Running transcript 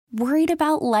Worried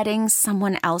about letting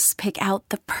someone else pick out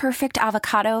the perfect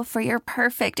avocado for your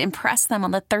perfect impress them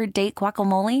on the third date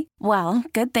guacamole? Well,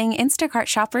 good thing Instacart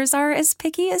shoppers are as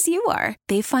picky as you are.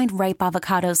 They find ripe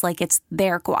avocados like it's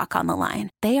their guac on the line.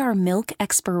 They are milk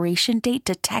expiration date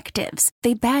detectives.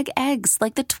 They bag eggs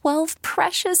like the 12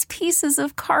 precious pieces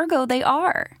of cargo they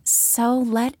are. So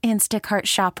let Instacart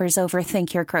shoppers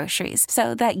overthink your groceries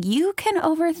so that you can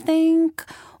overthink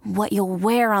what you'll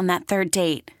wear on that third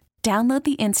date. Download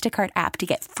the Instacart app to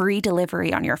get free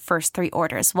delivery on your first 3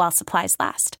 orders while supplies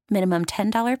last. Minimum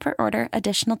 $10 per order.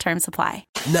 Additional terms apply.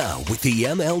 Now, with the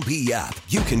MLB app,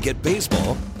 you can get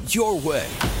baseball your way.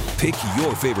 Pick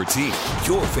your favorite team,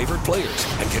 your favorite players,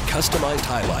 and get customized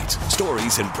highlights,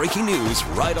 stories, and breaking news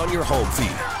right on your home feed.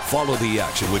 Follow the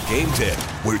action with Game 10,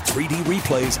 where 3D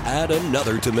replays add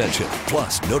another dimension.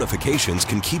 Plus, notifications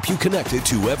can keep you connected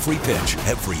to every pitch,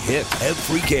 every hit,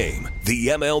 every game. The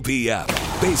MLB app.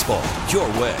 Baseball your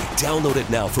way. Download it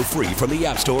now for free from the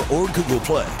App Store or Google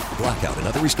Play. Blackout and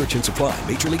other restrictions apply.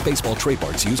 Major League Baseball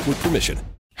trademarks used with permission.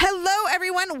 Hello,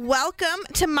 everyone. Welcome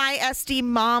to My SD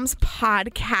Moms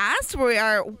podcast. We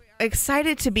are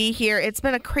excited to be here. It's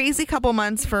been a crazy couple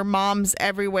months for moms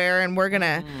everywhere, and we're going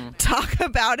to talk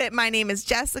about it. My name is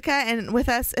Jessica, and with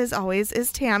us, as always,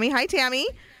 is Tammy. Hi, Tammy.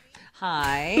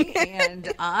 Hi,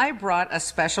 and I brought a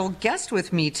special guest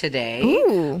with me today.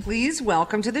 Ooh. Please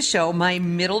welcome to the show my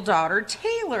middle daughter,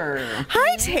 Taylor.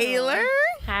 Hi, Taylor.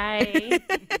 Hi.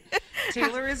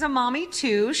 Taylor is a mommy,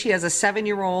 too. She has a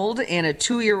 7-year-old and a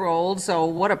 2-year-old, so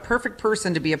what a perfect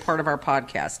person to be a part of our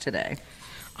podcast today.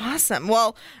 Awesome.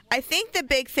 Well, I think the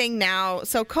big thing now,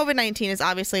 so COVID-19 is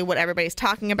obviously what everybody's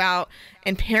talking about,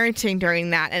 and parenting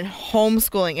during that, and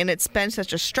homeschooling, and it's been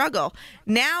such a struggle.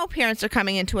 Now parents are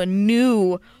coming into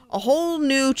a whole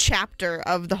new chapter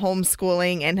of the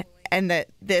homeschooling and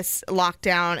this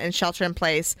lockdown and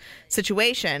shelter-in-place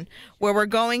situation, where we're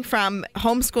going from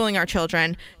homeschooling our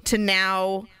children to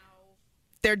now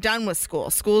they're done with school.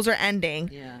 Schools are ending.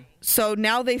 Yeah. So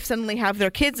now they suddenly have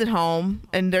their kids at home,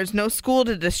 and there's no school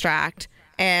to distract,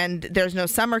 and there's no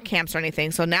summer camps or anything.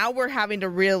 So now we're having to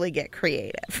really get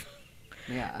creative.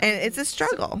 Yeah. And it's a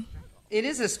struggle. It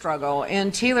is a struggle.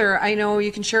 And Taylor, I know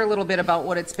you can share a little bit about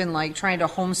what it's been like trying to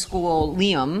homeschool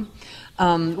Liam.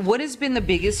 What has been the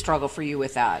biggest struggle for you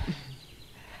with that?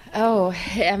 Oh,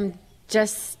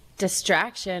 just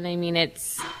distraction. I mean,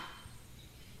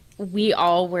 we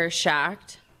all were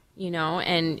shocked,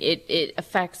 and it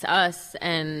affects us,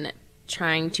 and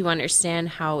trying to understand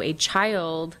how a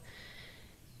child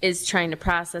is trying to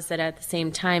process it at the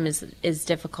same time is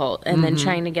difficult. And then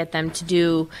trying to get them to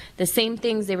do the same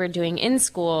things they were doing in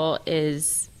school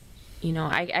is,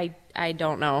 I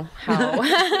don't know how,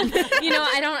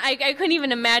 I couldn't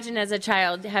even imagine as a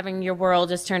child having your world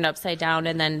just turned upside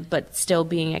down but still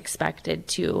being expected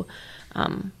to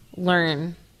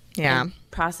learn. Yeah. And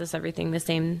process everything the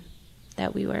same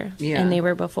that we were Yeah. and they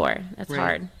were before. That's Right.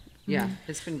 hard. Yeah,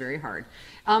 it's been very hard.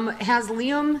 Has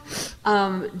Liam,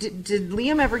 did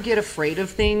Liam ever get afraid of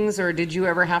things, or did you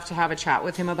ever have to have a chat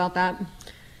with him about that?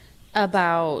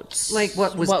 About Like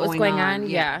what was going on?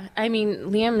 Yeah. I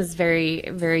mean, Liam is very,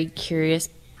 very curious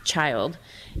child,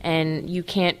 and you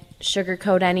can't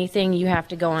sugarcoat anything. You have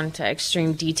to go into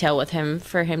extreme detail with him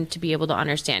for him to be able to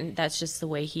understand. That's just the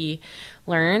way he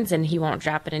learns, and he won't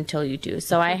drop it until you do.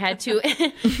 So I had to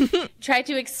try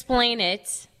to explain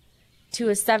it to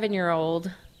a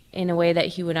 7-year-old in a way that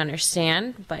he would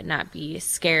understand but not be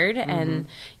scared. And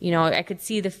I could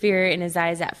see the fear in his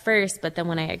eyes at first, but then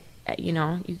when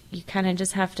you kind of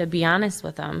just have to be honest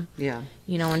with him. Yeah.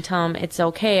 And tell him it's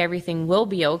okay, everything will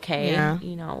be okay. Yeah.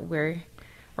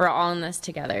 We're all in this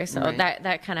together. So Right.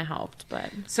 that kind of helped.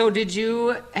 But So did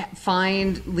you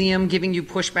find Liam giving you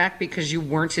pushback because you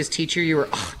weren't his teacher? You were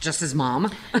just his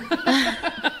mom?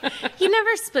 he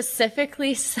never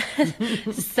specifically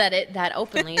said it that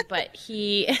openly, but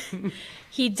he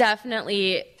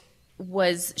definitely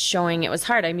was showing it was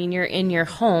hard. I mean, you're in your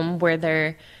home where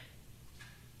they're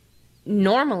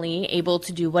normally able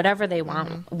to do whatever they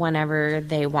want whenever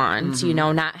they want,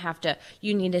 not have to,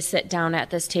 you need to sit down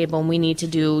at this table and we need to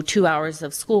do 2 hours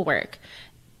of schoolwork.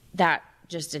 That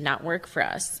just did not work for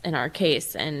us in our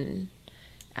case. And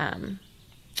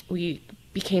we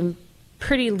became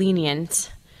pretty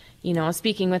lenient,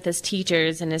 speaking with his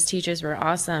teachers, and his teachers were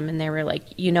awesome. And they were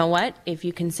like, you know what, if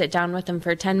you can sit down with him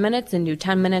for 10 minutes and do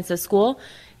 10 minutes of school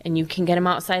and you can get him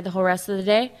outside the whole rest of the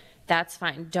day, that's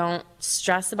fine. Don't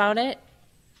stress about it.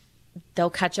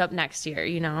 They'll catch up next year,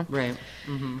 Right.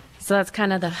 So that's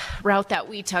kind of the route that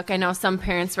we took. I know some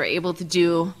parents were able to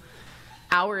do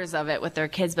hours of it with their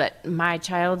kids, but my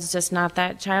child's just not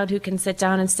that child who can sit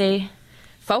down and stay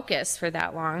focus for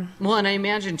that long. Well, and I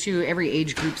imagine too, every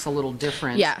age group's a little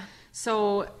different. Yeah.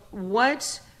 So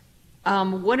what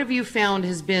have you found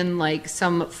has been like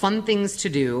some fun things to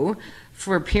do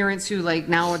for parents who like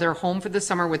now they're home for the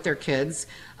summer with their kids,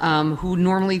 who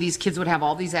normally these kids would have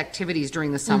all these activities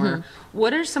during the summer.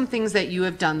 What are some things that you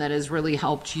have done that has really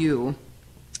helped you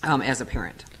as a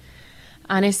parent?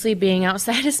 Honestly, being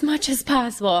outside as much as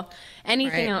possible.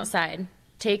 Anything outside.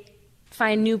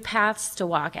 Find new paths to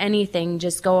walk. Anything.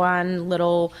 Just go on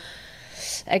little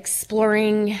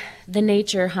exploring the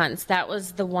nature hunts. That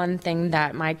was the one thing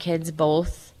that my kids,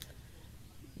 both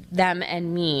them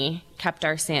and me, kept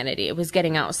our sanity. It was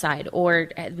getting outside. Or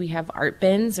we have art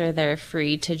bins, or they're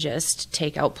free to just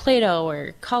take out Play-Doh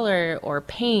or color or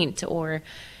paint, or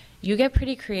you get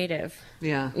pretty creative.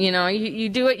 Yeah. You know, you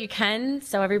do what you can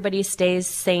so everybody stays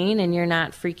sane and you're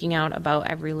not freaking out about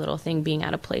every little thing being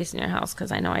out of place in your house,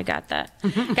 because I know I got to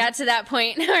that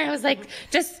point where I was like,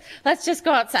 let's just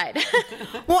go outside.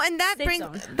 Well, and that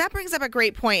brings up a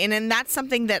great point, and that's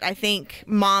something that I think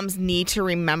moms need to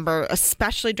remember,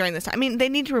 especially during this time. I mean, they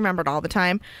need to remember it all the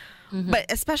time.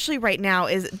 But especially right now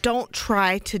is don't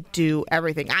try to do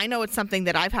everything. I know it's something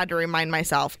that I've had to remind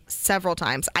myself several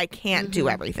times. I can't do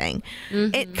everything.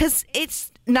 Because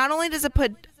it's not only does it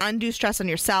put undue stress on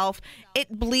yourself,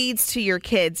 it bleeds to your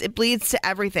kids. It bleeds to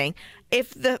everything.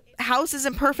 If the house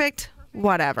isn't perfect,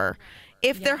 whatever.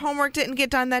 If their homework didn't get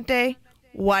done that day,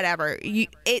 whatever.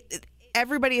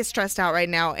 Everybody is stressed out right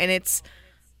now,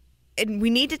 and we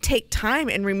need to take time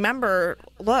and remember,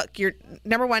 look, you're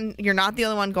number one, you're not the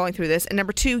only one going through this. And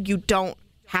number two, you don't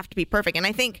have to be perfect. And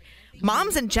I think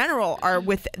moms in general are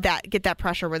get that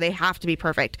pressure where they have to be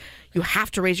perfect. You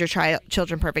have to raise your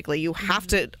children perfectly. You have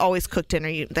to always cook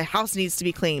dinner. The house needs to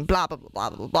be clean, blah, blah, blah,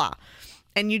 blah, blah, blah.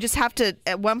 And you just have to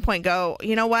at one point go,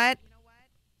 you know what?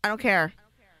 I don't care.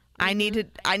 I need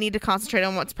to concentrate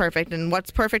on what's perfect, and what's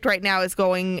perfect right now is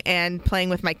going and playing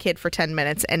with my kid for 10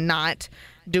 minutes and not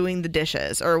doing the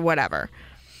dishes or whatever.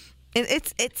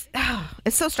 It's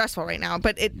so stressful right now,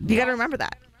 but you got to remember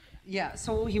that. Yeah,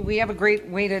 so we have a great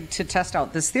way to test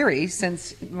out this theory,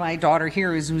 since my daughter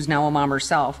here who's now a mom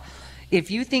herself.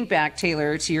 If you think back,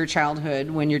 Taylor, to your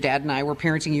childhood when your dad and I were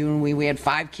parenting you and we had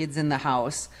 5 kids in the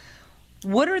house,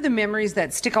 what are the memories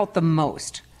that stick out the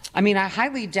most? I mean, I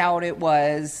highly doubt it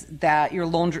was that your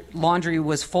laundry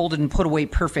was folded and put away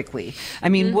perfectly. I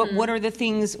mean, what are the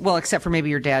things, well, except for maybe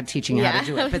your dad teaching you how to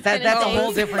do it, but that's a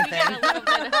whole different thing.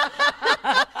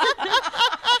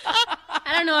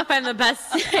 I don't know if I'm the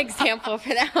best example for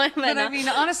that one. But I mean,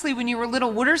 honestly, when you were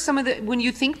little, what are some of when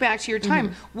you think back to your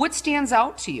time, what stands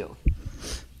out to you?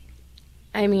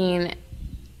 I mean,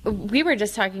 we were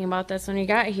just talking about this when we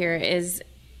got here, is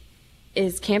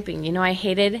camping. You know, I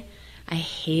hated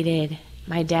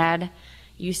my dad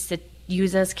used to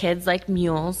use us kids like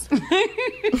mules,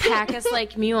 pack us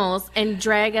like mules, and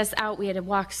drag us out. We had to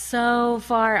walk so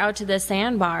far out to the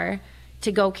sandbar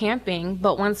to go camping.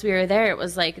 But once we were there, it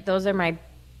was like, those are my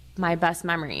best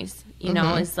memories, you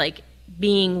know, is like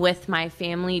being with my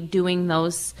family, doing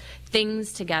those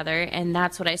things together. And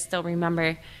that's what I still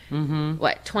remember,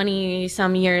 20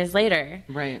 some years later.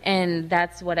 Right. And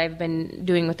that's what I've been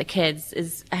doing with the kids,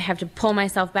 is I have to pull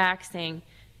myself back saying,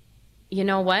 you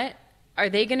know what? Are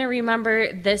they going to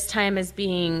remember this time as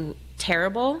being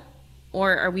terrible?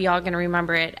 Or are we all going to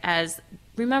remember it as,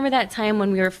 remember that time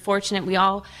when we were fortunate, we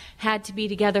all had to be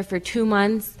together for 2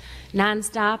 months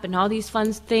nonstop, and all these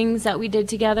fun things that we did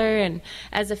together and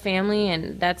as a family.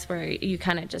 And that's where you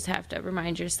kind of just have to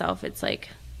remind yourself, it's like,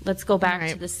 let's go back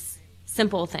to this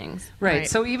simple things. Right.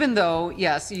 So even though,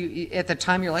 yes, you at the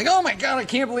time you're like, oh my God, I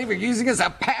can't believe you're using us as a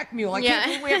pack mule. I can't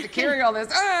believe we have to carry all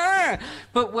this.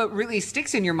 But what really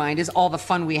sticks in your mind is all the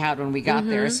fun we had when we got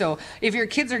there. So if your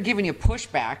kids are giving you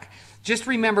pushback, just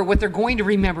remember what they're going to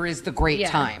remember is the great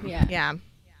time. Yeah.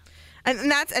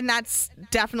 And that's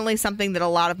definitely something that a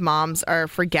lot of moms are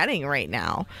forgetting right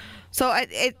now. So I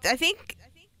think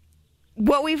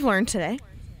what we've learned today,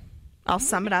 I'll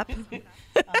sum it up,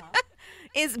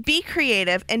 is be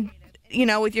creative and, you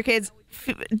know, with your kids,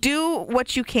 do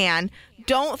what you can.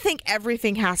 Don't think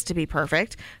everything has to be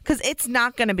perfect, because it's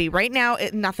not going to be. Right now,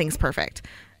 nothing's perfect.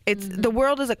 The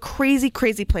world is a crazy,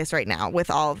 crazy place right now with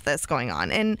all of this going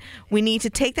on. And we need to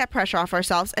take that pressure off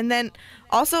ourselves. And then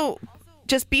also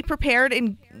just be prepared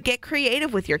and get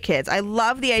creative with your kids. I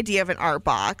love the idea of an art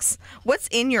box. What's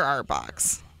in your art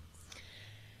box?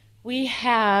 We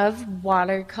have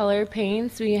watercolor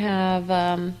paints. We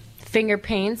have finger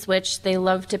paints, which they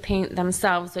love to paint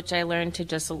themselves, which I learned to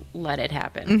just let it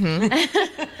happen.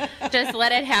 Just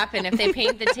let it happen. If they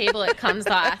paint the table, it comes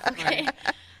off. Okay.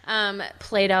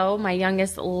 Play-Doh. My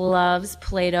youngest loves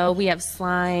Play-Doh. We have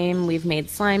slime. We've made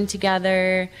slime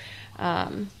together.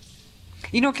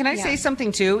 Can I say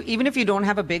something too? Even if you don't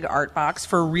have a big art box,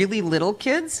 for really little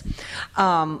kids,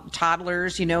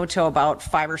 toddlers, to about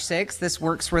 5 or 6, this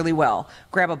works really well.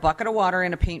 Grab a bucket of water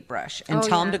and a paintbrush and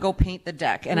tell them to go paint the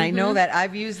deck. And I know that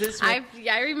I've used this. I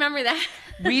remember that.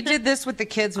 We did this with the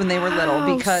kids when they were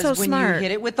little, because so when smart. you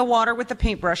hit it with the water with the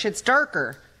paintbrush, it's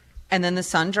darker. And then the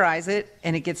sun dries it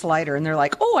and it gets lighter. And they're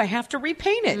like, oh, I have to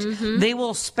repaint it. They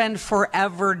will spend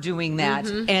forever doing that.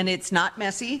 And it's not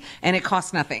messy and it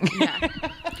costs nothing. Yeah.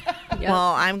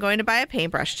 Well, I'm going to buy a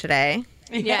paintbrush today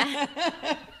Yeah.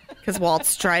 because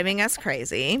Walt's driving us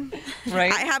crazy.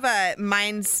 Right. I have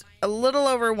mine's a little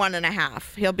over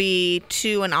 1.5. He'll be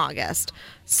 2 in August.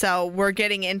 So we're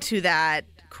getting into that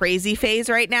crazy phase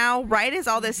right now. Right as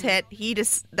all this hit,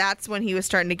 that's when he was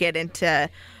starting to get into,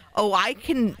 oh, I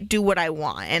can do what I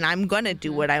want and I'm going to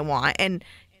do what I want. And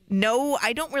no,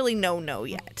 I don't really know no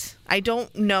yet. I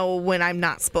don't know when I'm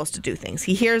not supposed to do things.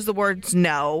 He hears the words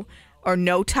no or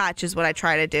no touch is what I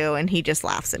try to do, and he just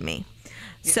laughs at me.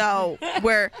 So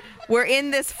we're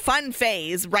in this fun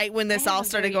phase right when this all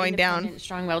started going down.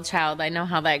 Strong-willed child. I know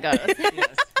how that goes.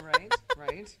 Yes, right.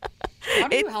 How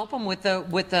do you help them with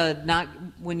the not,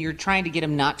 when you're trying to get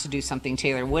him not to do something,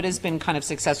 Taylor? What has been kind of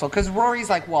successful? Because Rory's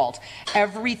like Walt,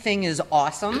 everything is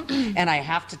awesome, and I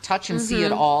have to touch and see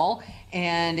it all,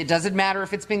 and it doesn't matter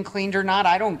if it's been cleaned or not.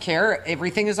 I don't care.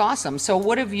 Everything is awesome. So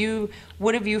what have you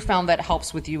found that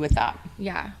helps with you with that?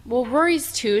 Yeah. Well,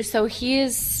 Rory's 2, so he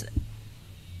is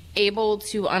able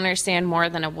to understand more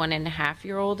than a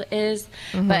 1.5-year-old is.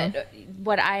 But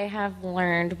what I have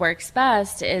learned works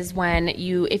best is when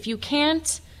if you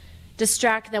can't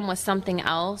distract them with something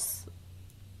else,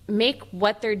 make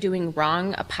what they're doing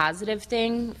wrong a positive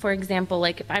thing. For example,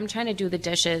 like if I'm trying to do the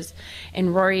dishes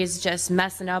and Rory is just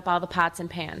messing up all the pots and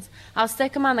pans, I'll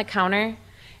stick him on the counter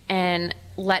and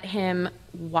let him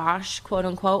wash, quote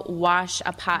unquote, wash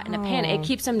a pot and a pan. It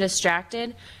keeps him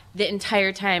distracted the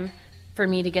entire time for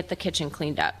me to get the kitchen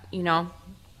cleaned up,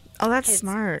 Oh, that's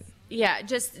smart. Yeah,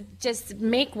 just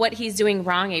make what he's doing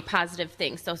wrong a positive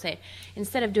thing. So say,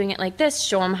 instead of doing it like this,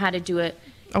 show him how to do it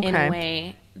in a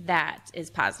way that is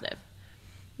positive.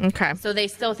 Okay. So they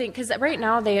still think, because right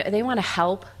now they want to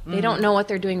help. They don't know what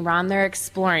they're doing wrong. They're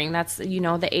exploring. That's,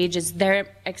 the age is, they're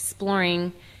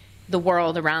exploring the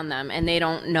world around them, and they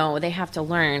don't know. They have to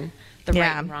learn the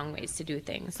right and wrong ways to do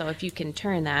things. So if you can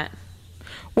turn that.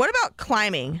 What about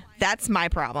climbing? That's my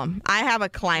problem. I have a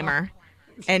climber.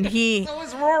 And he, So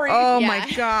is Rory. oh my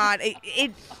God,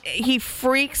 he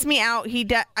freaks me out.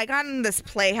 I got in this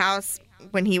playhouse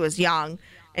when he was young,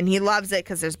 and he loves it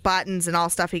because there's buttons and all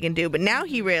stuff he can do. But now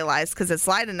he realized because it's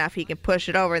light enough, he can push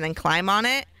it over and then climb on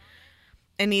it.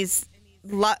 And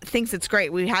thinks it's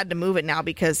great. We had to move it now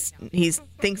because he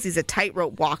thinks he's a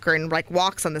tightrope walker and like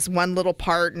walks on this one little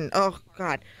part. And oh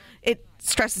God, it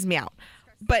stresses me out.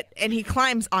 And he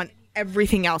climbs on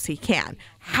everything else he can.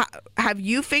 Have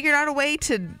you figured out a way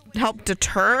to help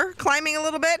deter climbing a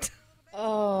little bit?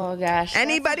 Oh gosh.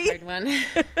 Anybody? That's a hard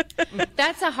one.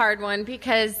 That's a hard one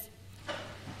because,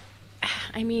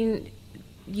 I mean,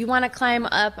 you want to climb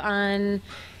up on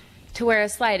to where a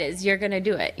slide is, you're going to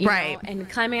do it. You know? And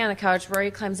climbing on the couch, Rory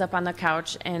climbs up on the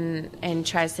couch and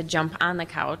tries to jump on the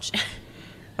couch.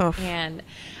 Oof. And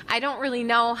I don't really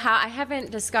know how. I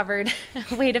haven't discovered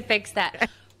a way to fix that.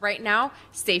 Right now,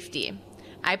 safety.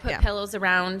 I put pillows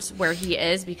around where he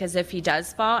is because if he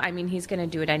does fall, I mean, he's going to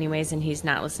do it anyways, and he's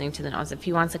not listening to the nose. If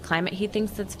he wants to climb it, he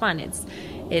thinks it's fun.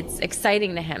 It's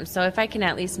exciting to him. So if I can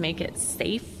at least make it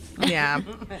safe,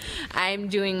 I'm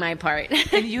doing my part.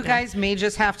 And you guys may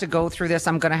just have to go through this.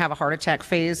 I'm going to have a heart attack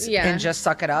phase and just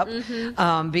suck it up.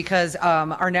 Because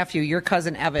our nephew, your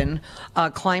cousin Evan,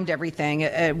 climbed everything.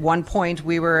 At one point,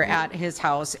 we were at his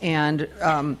house, and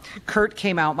Kurt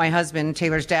came out, my husband,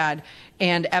 Taylor's dad,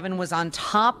 and Evan was on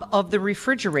top of the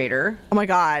refrigerator. Oh, my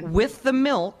God. With the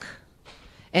milk,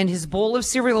 and his bowl of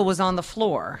cereal was on the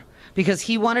floor. Because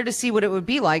he wanted to see what it would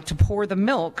be like to pour the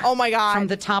milk oh my God. From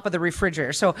the top of the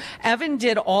refrigerator. So Evan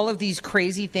did all of these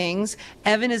crazy things.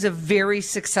 Evan is a very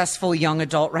successful young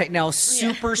adult right now,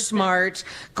 super smart,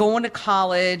 going to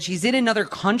college. He's in another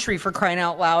country, for crying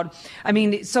out loud. I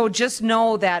mean, so just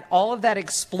know that all of that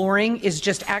exploring is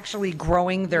just actually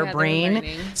growing their brain.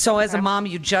 So as a mom,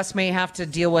 you just may have to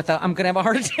deal with I'm going to have a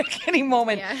heart attack any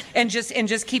moment, and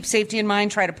just keep safety in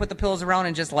mind. Try to put the pillows around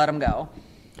and just let them go.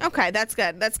 Okay, that's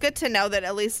good. That's good to know that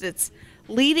at least it's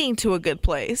leading to a good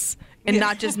place and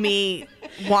not just me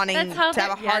wanting to have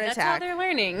a heart attack. That's how they're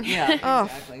learning. Yeah,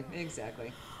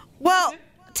 exactly. Well,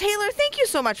 Taylor, thank you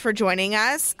so much for joining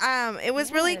us. It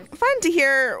was really fun to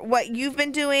hear what you've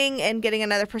been doing and getting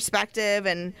another perspective,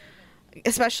 and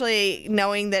especially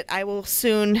knowing that I will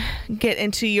soon get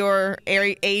into your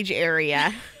age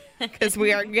area. Because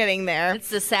we are getting there.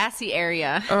 It's the sassy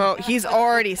area. Oh, he's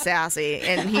already sassy,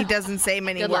 and he doesn't say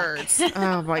many words.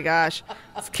 Oh, my gosh.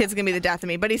 This kid's going to be the death of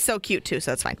me. But he's so cute, too,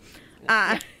 so it's fine.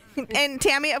 And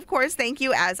Tammy, of course, thank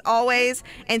you as always.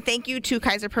 And thank you to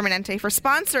Kaiser Permanente for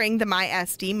sponsoring the My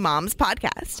SD Moms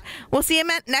podcast. We'll see you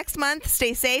next month.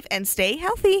 Stay safe and stay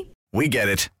healthy. We get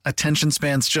it. Attention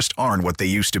spans just aren't what they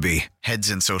used to be. Heads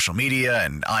in social media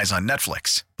and eyes on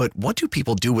Netflix. But what do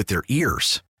people do with their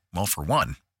ears? Well, for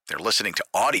one, they're listening to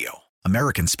audio.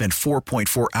 Americans spend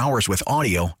 4.4 hours with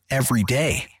audio every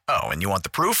day. Oh, and you want the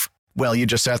proof? Well, you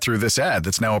just sat through this ad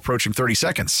that's now approaching 30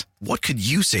 seconds. What could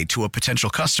you say to a potential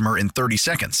customer in 30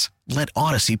 seconds? Let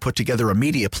Odyssey put together a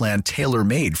media plan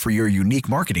tailor-made for your unique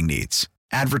marketing needs.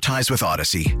 Advertise with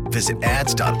Odyssey. Visit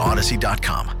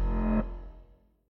ads.odyssey.com.